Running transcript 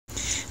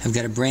I've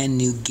got a brand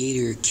new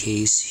Gator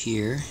case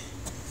here,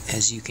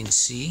 as you can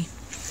see.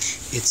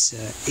 It's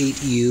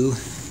 8U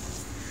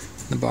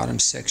in the bottom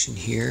section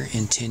here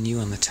and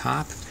 10U on the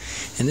top.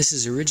 And this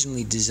is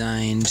originally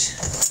designed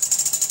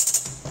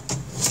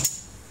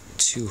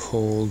to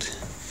hold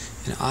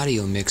an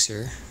audio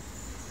mixer,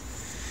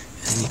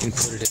 and you can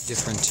put it at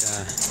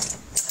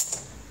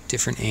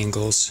different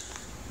angles,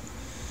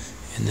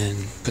 and then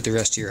put the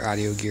rest of your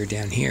audio gear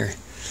down here.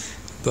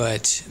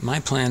 But my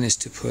plan is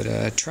to put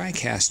a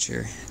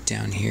Tricaster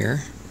down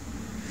here,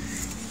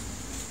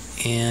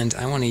 and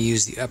I want to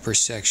use the upper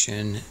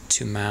section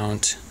to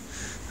mount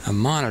a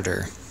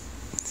monitor,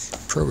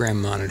 program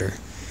monitor,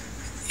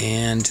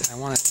 and I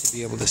want it to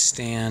be able to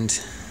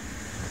stand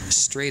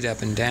straight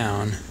up and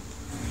down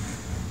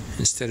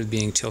instead of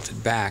being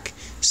tilted back.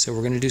 So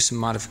we're going to do some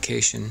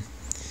modification.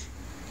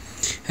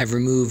 I've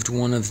removed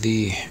one of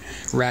the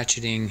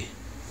ratcheting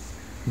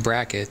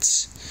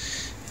brackets,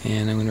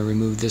 and I'm going to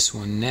remove this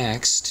one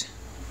next,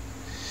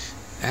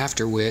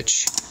 after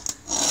which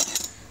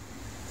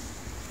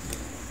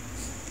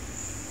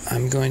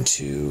I'm going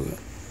to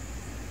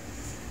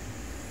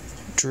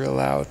drill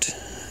out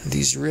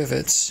these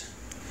rivets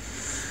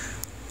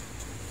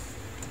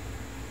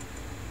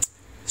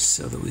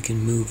so that we can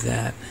move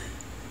that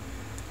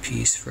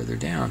piece further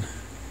down.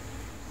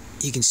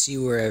 You can see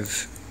where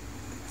I've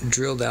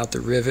drilled out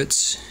the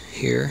rivets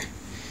here.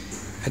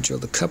 I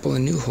drilled a couple of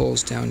new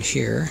holes down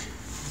here.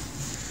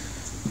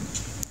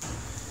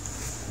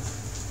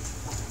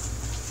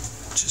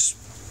 Just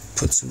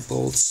put some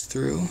bolts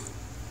through.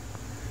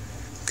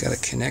 Got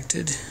it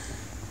connected.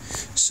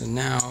 So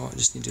now I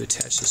just need to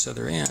attach this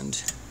other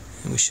end,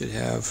 and we should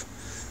have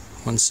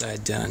one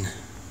side done.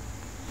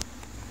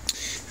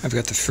 I've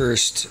got the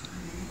first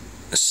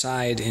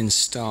side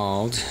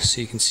installed,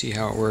 so you can see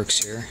how it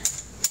works here.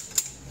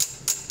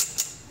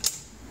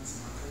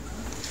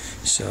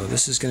 So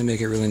this is going to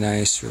make it really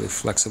nice, really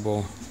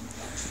flexible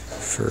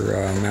for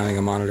mounting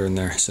a monitor in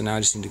there. So now I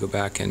just need to go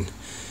back and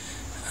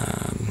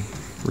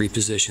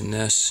reposition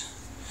this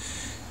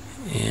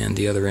and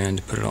the other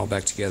end, put it all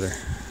back together.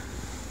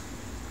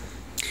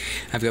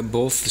 I've got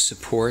both the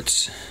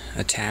supports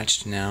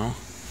attached now,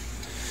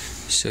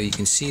 so you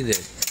can see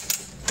that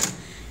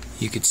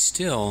you could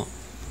still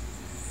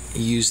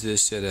use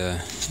this at a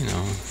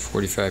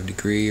 45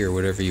 degree or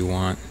whatever you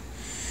want.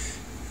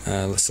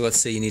 So let's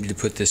say you needed to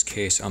put this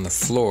case on the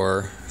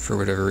floor for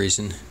whatever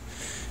reason,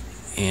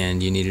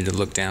 and you needed to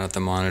look down at the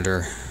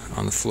monitor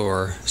on the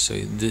floor, so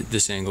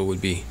this angle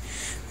would be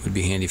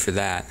handy for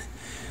that,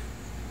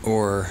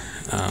 or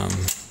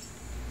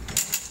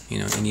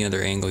any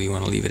other angle you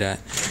want to leave it at.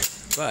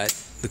 But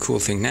the cool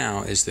thing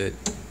now is that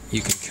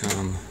you can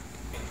come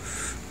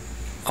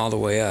all the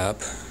way up.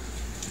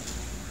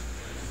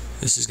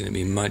 This is going to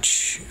be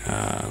much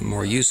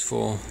more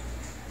useful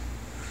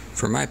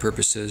for my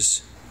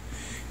purposes.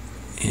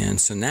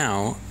 And so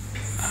now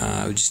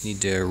we just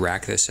need to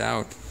rack this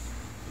out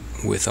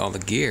with all the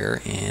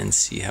gear and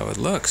see how it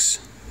looks.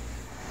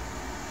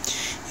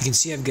 You can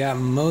see I've got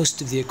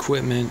most of the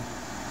equipment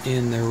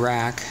in the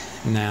rack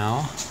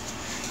now,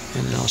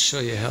 and then I'll show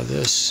you how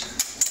this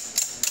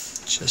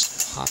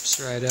just pops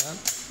right up,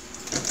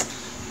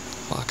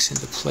 locks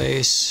into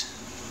place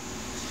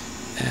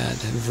at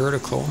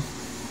vertical.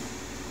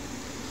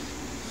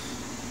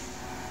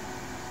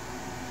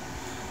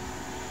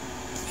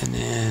 And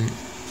then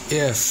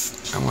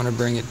if I want to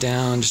bring it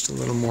down just a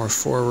little more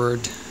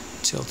forward,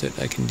 tilt it,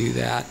 I can do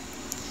that.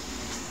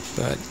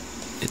 But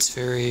it's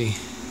very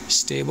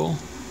stable.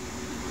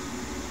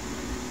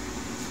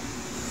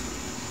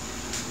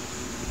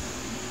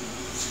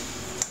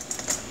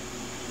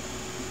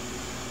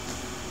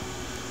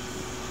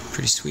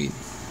 Pretty sweet.